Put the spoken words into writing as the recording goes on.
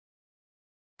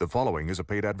The following is a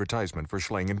paid advertisement for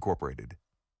Schlaaang Incorporated.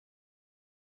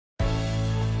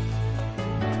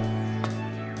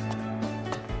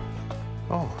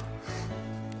 Oh,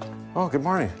 good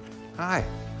morning. Hi.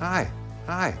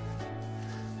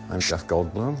 I'm Jeff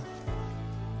Goldblum.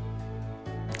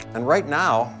 And right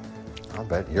now, I'll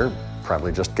bet you're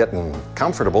probably just getting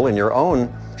comfortable in your own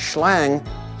Schlaaang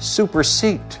super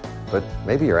seat. But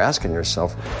maybe you're asking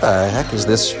yourself, what the heck is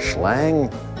this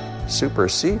Schlaaang super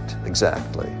seat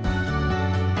exactly?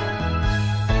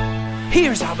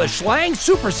 Here's how the Schlaaang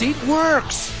super seat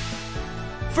works.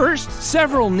 First,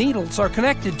 several needles are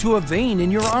connected to a vein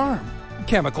in your arm.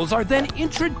 Chemicals are then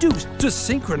introduced to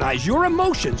synchronize your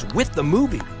emotions with the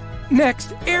movie.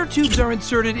 Next, air tubes are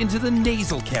inserted into the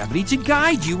nasal cavity to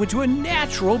guide you into a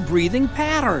natural breathing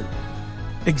pattern.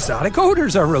 Exotic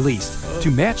odors are released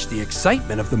to match the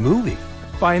excitement of the movie.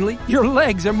 Finally, your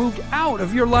legs are moved out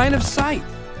of your line of sight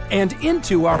and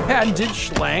into our patented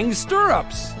Schlaaang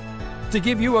stirrups to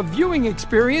give you a viewing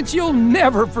experience you'll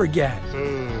never forget.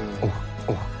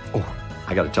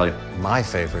 I gotta tell you, my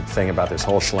favorite thing about this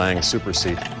whole Schlaaang super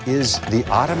seat is the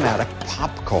automatic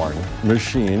popcorn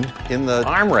machine in the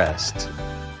armrest.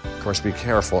 Of course, be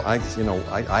careful. I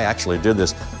actually did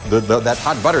this. That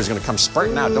hot butter is gonna come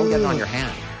spurting out. Don't get it on your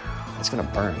hand. It's gonna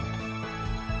burn.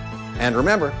 And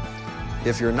remember,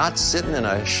 if you're not sitting in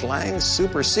a Schlaaang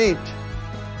super seat,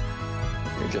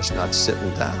 you're just not sitting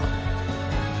down.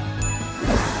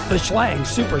 The Schlaaang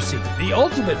super seat, the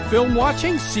ultimate film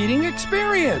watching seating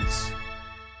experience.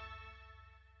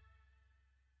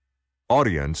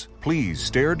 Audience, please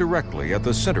stare directly at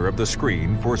the center of the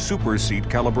screen for super seat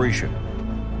calibration.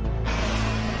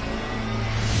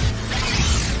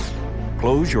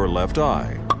 Close your left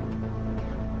eye.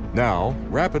 Now,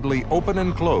 rapidly open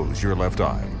and close your left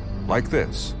eye, like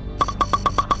this.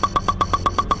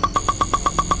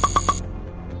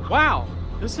 Wow,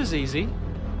 this is easy.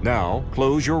 Now,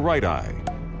 close your right eye.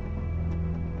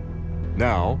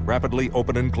 Now, rapidly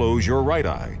open and close your right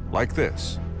eye, like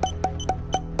this.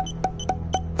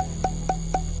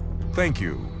 Thank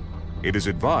you. It is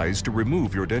advised to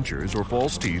remove your dentures or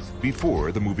false teeth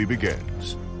before the movie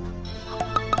begins.